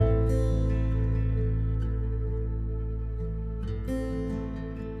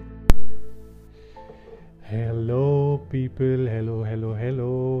people. Hello.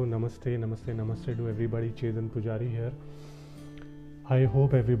 Namaste to everybody. Chetan Pujari here. I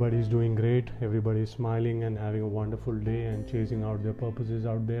hope everybody is doing great. Everybody is smiling and having a wonderful day and chasing out their purposes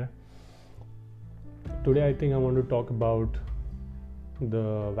out there. Today, I think I want to talk about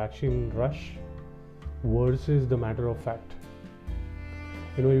the vaccine rush versus the matter of fact.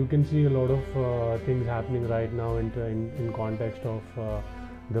 You can see a lot of things happening right now in context of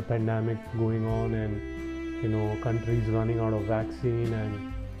the pandemic going on, and countries running out of vaccine,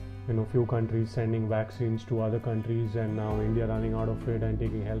 and few countries sending vaccines to other countries, and now India running out of it and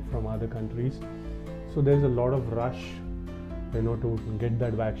taking help from other countries. So there's a lot of rush to get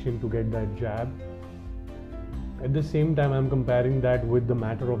that vaccine, to get that jab. At the same time, I'm comparing that with the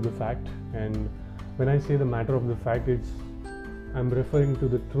matter of the fact, and when I say the matter of the fact, I'm referring to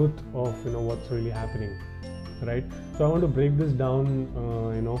the truth of what's really happening, right? So I want to break this down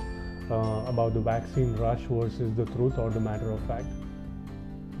about the vaccine rush versus the truth or the matter of fact.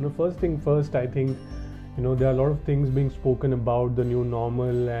 First thing first, I think there are a lot of things being spoken about the new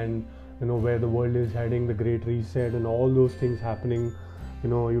normal, and where the world is heading, the great reset, and all those things happening.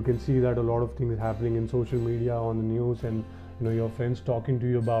 You can see that a lot of things happening in social media, on the news, and your friends talking to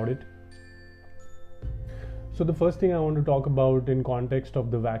you about it. So the first thing I want to talk about in context of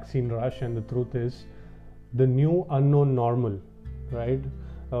the vaccine rush and the truth is the new unknown normal, right?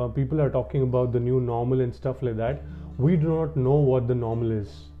 People are talking about the new normal and stuff like that. We do not know what the normal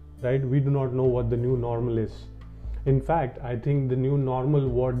is, right? We do not know what the new normal is. In fact, I think the new normal,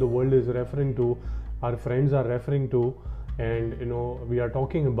 what the world is referring to, our friends are referring to, and we are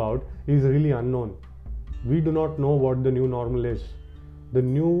talking about, is really unknown. We do not know what the new normal is.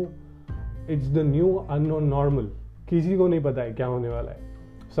 It's the new unknown normal. किसी को नहीं पता है क्या होने वाला है.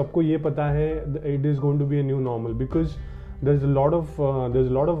 सबको ये पता है it is going to be a new normal, because there's a lot of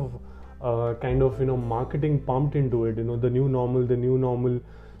kind of marketing pumped into it. The new normal,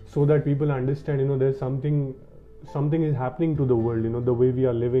 so that people understand there's something is happening to the world. The way we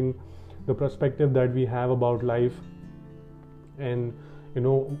are living, the perspective that we have about life, and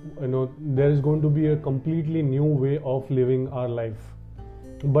there is going to be a completely new way of living our life.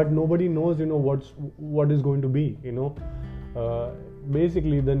 But nobody knows what is going to be.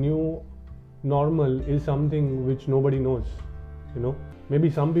 Basically the new normal is something which nobody knows. Maybe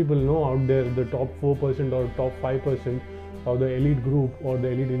some people know out there, the top 4% or top 5% of the elite group or the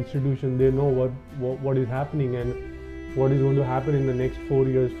elite institution, they know what is happening and what is going to happen in the next 4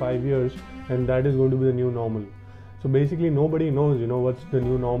 years, 5 years, and that is going to be the new normal. So basically nobody knows what's the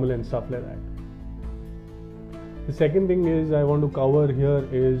new normal and stuff like that. The second thing is I want to cover here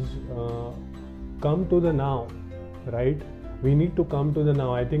is come to the now, right? We need to come to the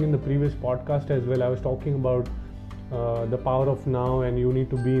now. I think in the previous podcast as well, I was talking about the power of now, and you need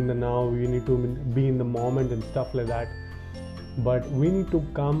to be in the now, you need to be in the moment and stuff like that. But we need to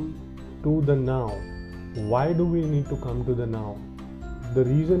come to the now. Why do we need to come to the now? The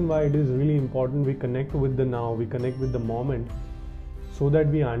reason why it is really important, we connect with the now, we connect with the moment, so that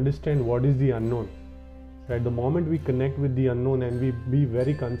we understand what is the unknown. Right? The moment we connect with the unknown and we be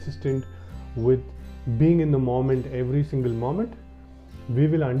very consistent with being in the moment every single moment, we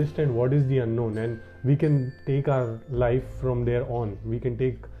will understand what is the unknown, and we can take our life from there on. We can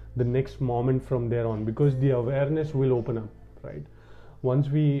take the next moment from there on, because the awareness will open up, right? Once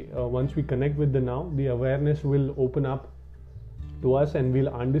we connect with the now, the awareness will open up to us, and we'll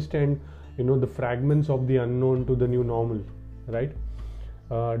understand the fragments of the unknown to the new normal, right?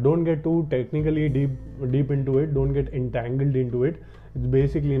 Don't get too technically deep into it. Don't get entangled into it. It's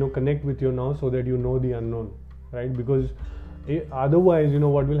basically connect with your now so that you know the unknown, right? Because otherwise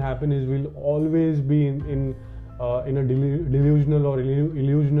what will happen is we'll always be in a delusional or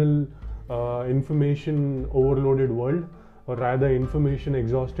illusional information overloaded world, or rather information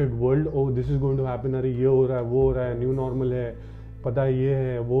exhausted world. Oh, this is going to happen, अरे ये हो रहा है, वो हो रहा है, new normal है, पता है ये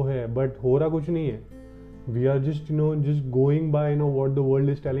है, वो है, but हो रहा कुछ नहीं है. We are just going by what the world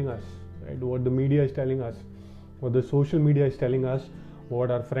is telling us, right? What the media is telling us, what the social media is telling us, what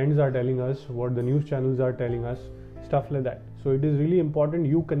our friends are telling us, what the news channels are telling us, stuff like that. So it is really important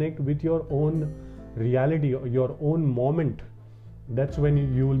you connect with your own reality, your own moment. That's when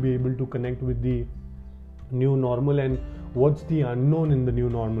you will be able to connect with the new normal and what's the unknown in the new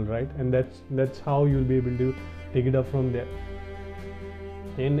normal, right? And that's how you'll be able to take it up from there.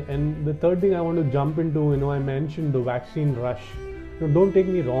 And the third thing I want to jump into, I mentioned the vaccine rush. Don't take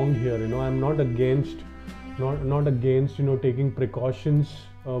me wrong here. I'm not against taking precautions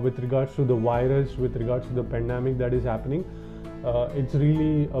with regards to the virus, with regards to the pandemic that is happening. It's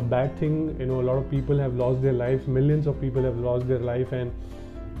really a bad thing. A lot of people have lost their lives. Millions of people have lost their life, and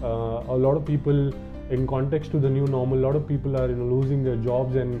a lot of people in context to the new normal, a lot of people are losing their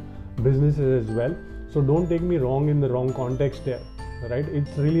jobs and businesses as well. So don't take me wrong in the wrong context there, right?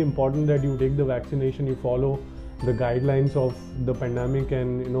 It's really important that you take the vaccination, you follow the guidelines of the pandemic,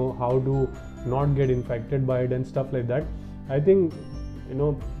 and how to not get infected by it and stuff like that. I think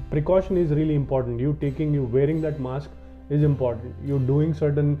precaution is really important. You wearing that mask is important. You doing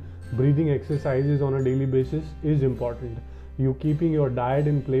certain breathing exercises on a daily basis is important. You keeping your diet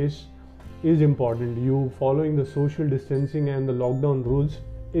in place is important. You following the social distancing and the lockdown rules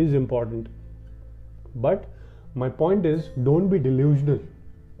is important. But my point is, don't be delusional,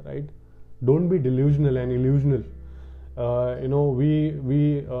 right? Don't be delusional and illusional.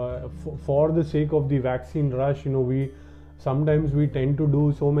 For the sake of the vaccine rush, sometimes we tend to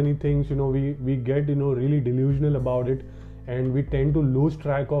do so many things. We get really delusional about it, and we tend to lose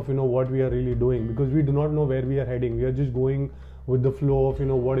track of what we are really doing, because we do not know where we are heading. We are just going with the flow of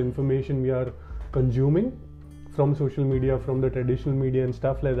what information we are consuming from social media, from the traditional media and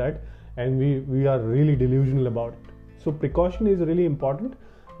stuff like that, and we are really delusional about it. So precaution is really important,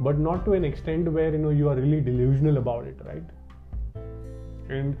 but not to an extent where you are really delusional about it, right?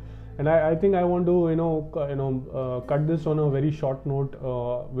 And I think I want to cut this on a very short note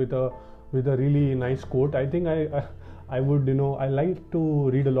with a really nice quote. I think I would I like to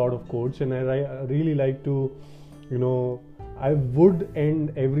read a lot of quotes, and I really like to I would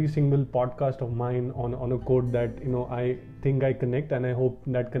end every single podcast of mine on a quote that I think I connect, and I hope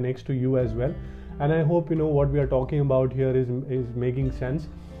that connects to you as well. And I hope what we are talking about here is making sense.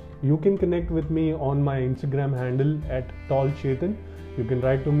 You can connect with me on my Instagram handle at tallchetan. You can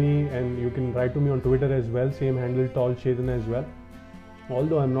write to me, and you can write to me on Twitter as well, same handle, tallchetan as well.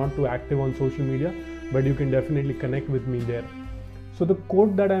 Although I'm not too active on social media, but you can definitely connect with me there. So the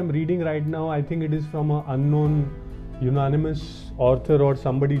quote that I'm reading right now, I think it is from an unknown unanimous author, or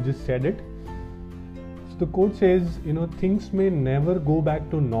somebody just said it. So the quote says, things may never go back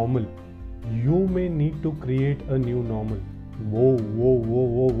to normal. You may need to create a new normal. Whoa, whoa, whoa,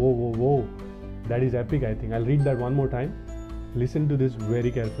 whoa, whoa, whoa, whoa. That is epic, I think. I'll read that one more time. Listen to this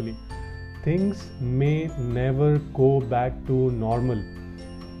very carefully. Things may never go back to normal.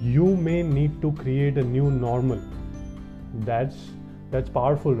 You may need to create a new normal. That's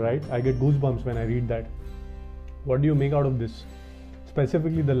powerful, right? I get goosebumps when I read that. What do you make out of this?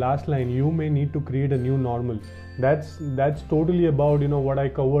 Specifically the last line, you may need to create a new normal. That's totally about what I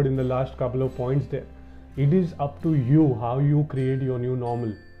covered in the last couple of points there. It is up to you how you create your new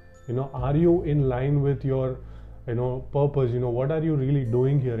normal. Are you in line with your purpose? What are you really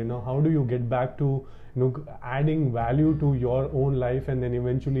doing here? How do you get back to adding value to your own life, and then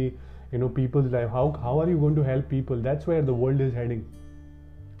eventually people's life? How are you going to help people? That's where the world is heading,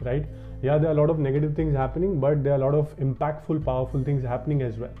 right? Yeah, there are a lot of negative things happening, but there are a lot of impactful, powerful things happening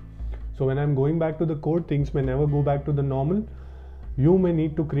as well. So when I'm going back to the quote, things may never go back to the normal. You may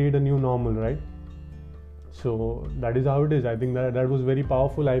need to create a new normal, right? So that is how it is. I think that was very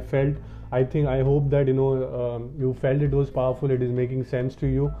powerful. I hope that you felt it was powerful. It is making sense to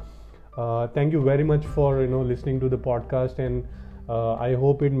you. Thank you very much for listening to the podcast, and I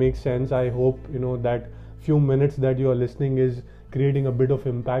hope it makes sense. I hope that few minutes that you are listening is creating a bit of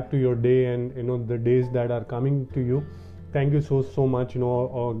impact to your day, and the days that are coming to you. Thank you so much.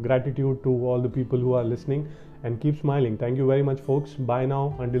 Gratitude to all the people who are listening, and keep smiling. Thank you very much, folks. Bye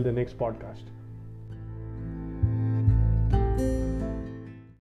now, until the next podcast.